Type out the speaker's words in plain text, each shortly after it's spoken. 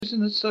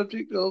chosen the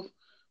subject of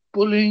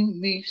bullying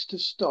needs to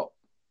stop?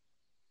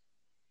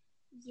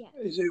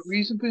 Is there a Yes.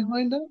 reason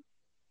behind that?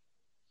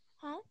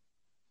 Huh?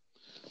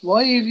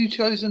 Why have you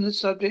chosen the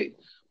subject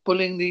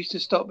bullying needs to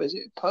stop? Is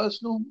it a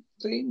personal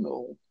thing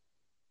or?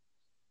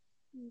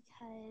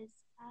 Because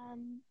I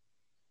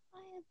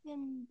have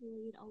been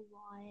bullied a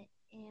lot,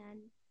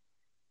 and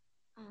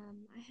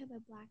I have a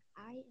black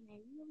eye, and I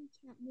really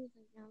can't move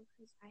right now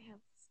because I have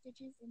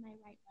stitches in my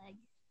right leg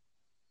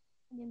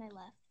and in my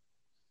left.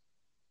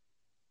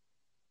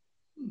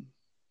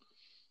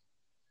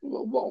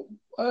 What,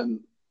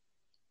 um,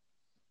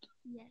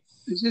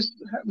 is Yes. this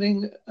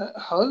happening at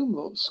home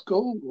or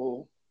school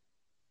or?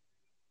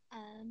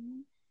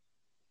 Um,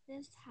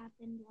 this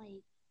happened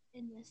like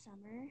in the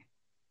summer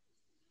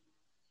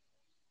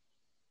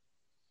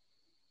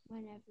Yes,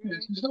 whenever.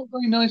 it's not a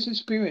very nice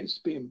experience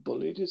being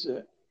bullied, is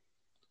it?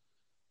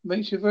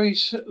 Makes you very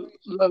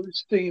low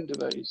esteemed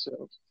about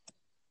yourself.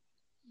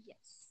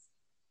 Yes.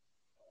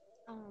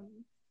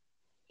 Um,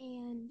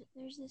 and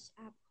there's this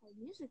app called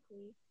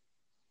Musically,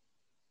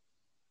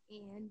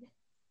 and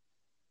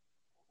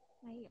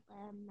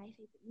my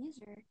favorite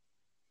user,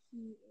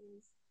 he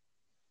is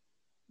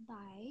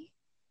bi,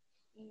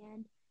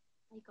 and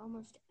like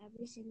almost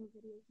every single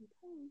video he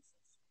posts,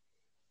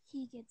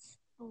 he gets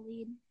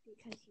bullied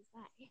because he's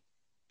bi.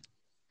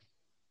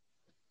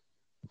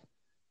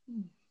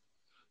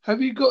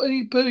 Have you got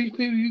any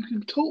people you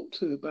can talk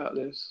to about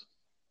this?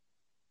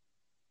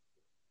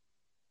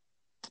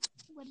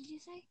 What did you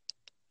say?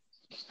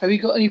 Have you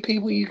got any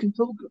people you can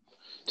talk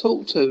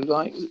to,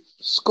 like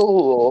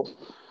school or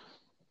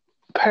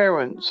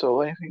parents No,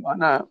 or anything like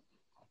that?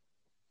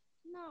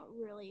 not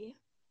really.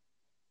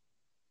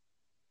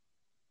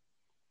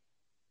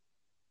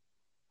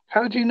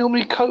 How do you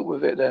normally cope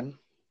with it then?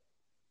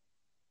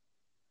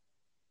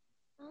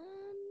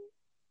 Um,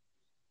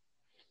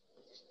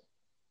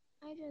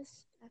 I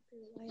just after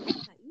a while I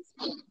got used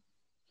to it.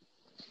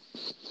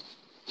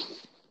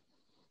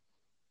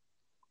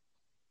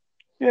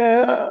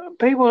 Yeah,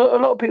 a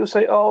lot of people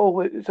say,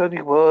 "Oh, it's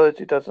only words;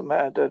 it doesn't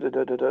matter." Da, da,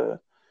 da, da, da.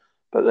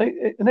 But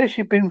unless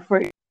you've been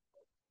through it,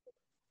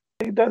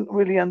 you don't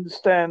really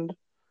understand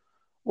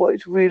what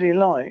it's really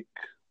like.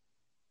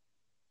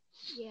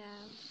 Yeah.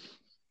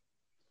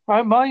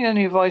 My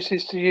only advice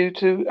is to you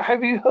to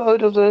have you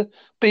heard of the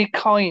Be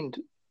Kind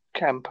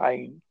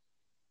campaign?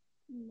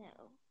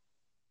 No.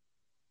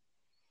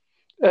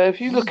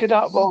 If you look it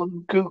up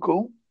on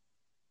Google,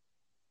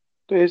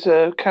 there's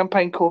a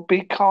campaign called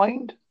Be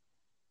Kind.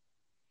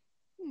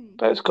 Hmm.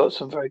 That's got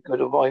some very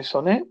good advice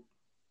on it.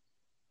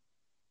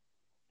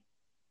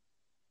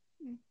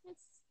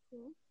 That's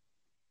cool.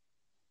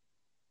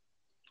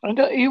 And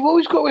you've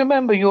always got to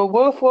remember you're a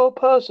worthwhile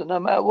person, no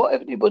matter what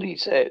anybody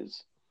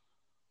says.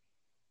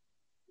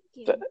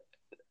 Thank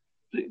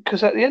you.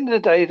 Because at the end of the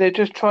day, they're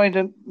just trying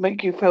to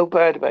make you feel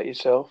bad about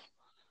yourself.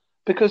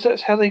 Because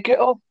that's how they get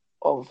off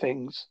on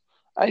things.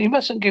 And you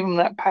mustn't give them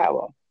that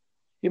power.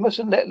 You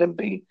mustn't let them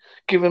be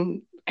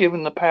given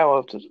the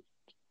power to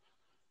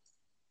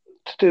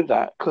do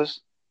that. Because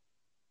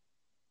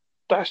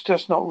that's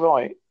just not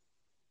right.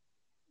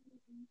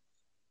 Mhm.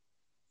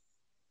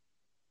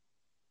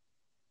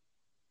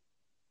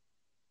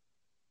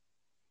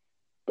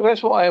 But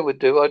that's what I would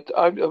do.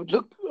 I'd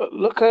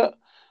look at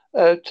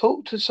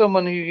talk to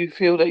someone who you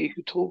feel that you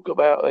could talk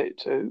about it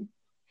to.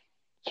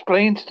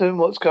 Explain to them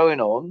what's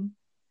going on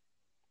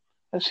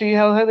and see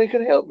how they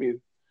can help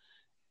you.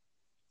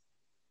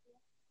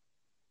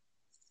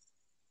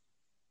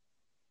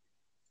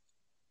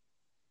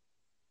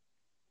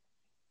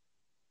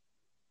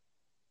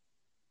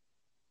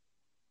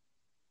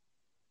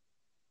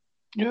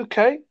 You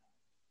okay?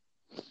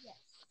 Yes.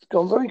 It's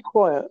gone very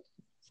quiet.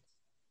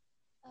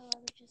 Oh, I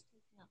was just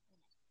taking off my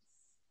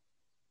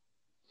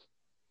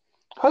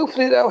necklace.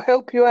 Hopefully that'll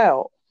help you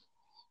out.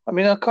 I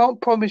mean, I can't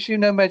promise you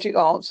no magic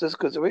answers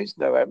because there is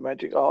no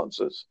magic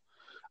answers,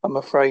 I'm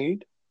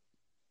afraid.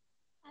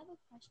 I have a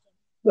question.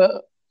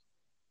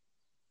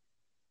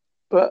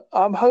 But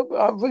I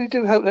really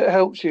do hope that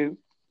helps you.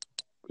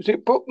 Is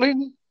it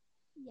Brooklyn?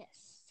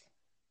 Yes.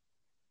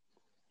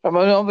 I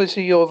mean,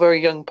 obviously you're a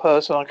very young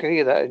person. I can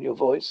hear that in your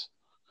voice.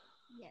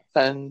 Yes.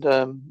 And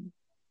I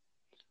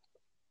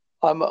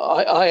am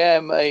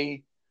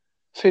a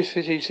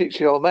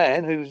 56-year-old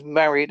man who's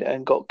married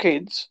and got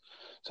kids.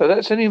 So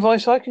that's any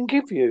advice I can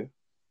give you.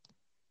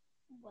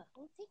 Well,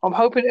 thank I'm you.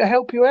 hoping to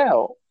help you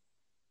out.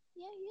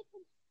 Yeah, you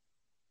did.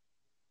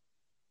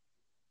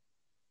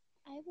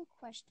 I have a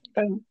question.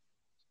 And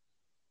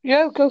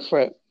yeah, go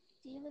for it.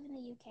 Do you live in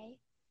the UK?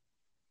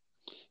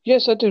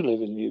 Yes, I do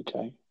live in the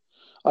UK.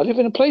 I live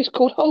in a place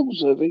called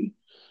Holsworthy,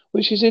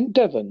 which is in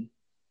Devon.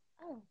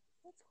 Oh,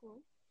 that's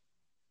cool.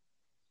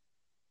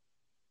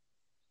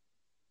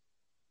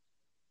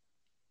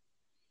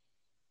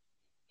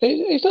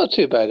 It's not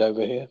too bad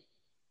over here.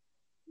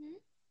 Hmm?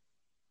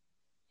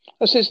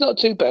 I said it's not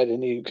too bad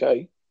in the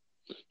UK.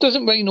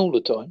 Doesn't rain all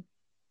the time.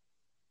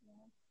 Yeah.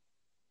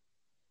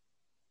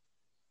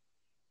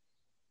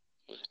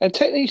 And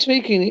technically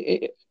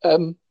speaking,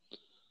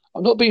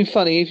 I'm not being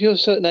funny. If you're a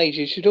certain age,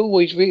 you should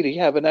always really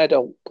have an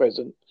adult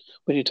present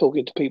when you're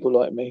talking to people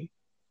like me.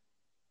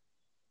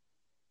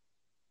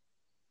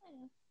 I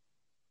know.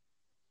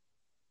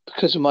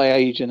 Because of my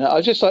age and that.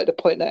 I just like to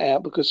point that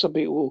out because some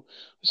people will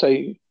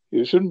say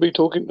you shouldn't be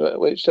talking to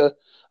which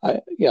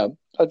I'm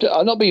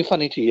not being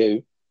funny to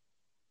you.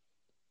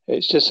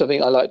 It's just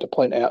something I like to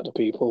point out to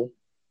people.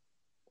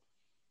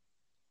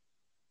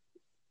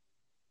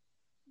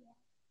 Yeah.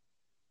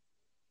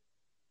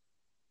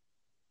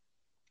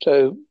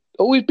 So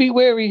always be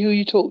wary who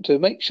you talk to.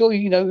 Make sure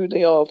you know who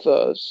they are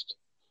first.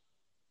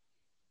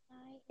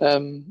 I am.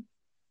 Um,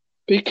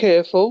 be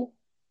careful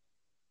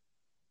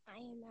I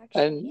am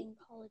actually and in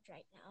college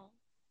right now.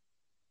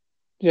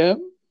 yeah,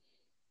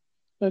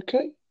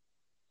 okay.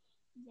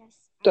 Yes,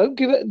 I Don't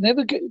give am.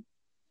 it.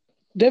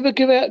 Never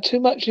give out too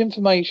much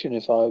information.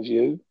 If I was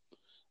you,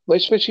 well,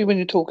 especially when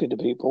you're talking to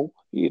people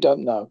you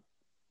don't know.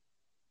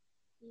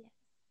 Yes.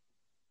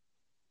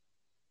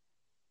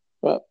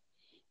 But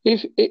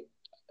if it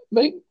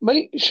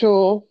make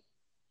sure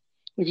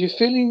if you're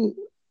feeling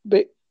a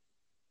bit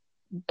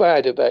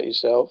bad about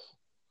yourself,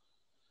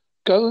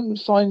 go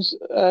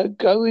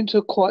into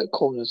a quiet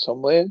corner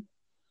somewhere,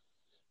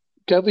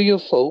 gather your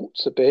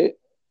thoughts a bit,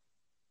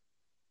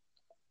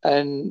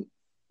 and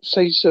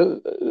say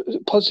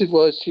positive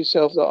words to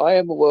yourself that I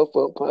am a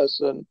worthwhile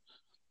person.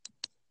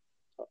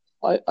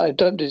 I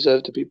don't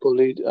deserve to be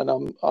bullied, and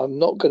I'm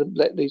not going to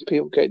let these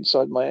people get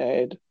inside my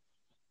head.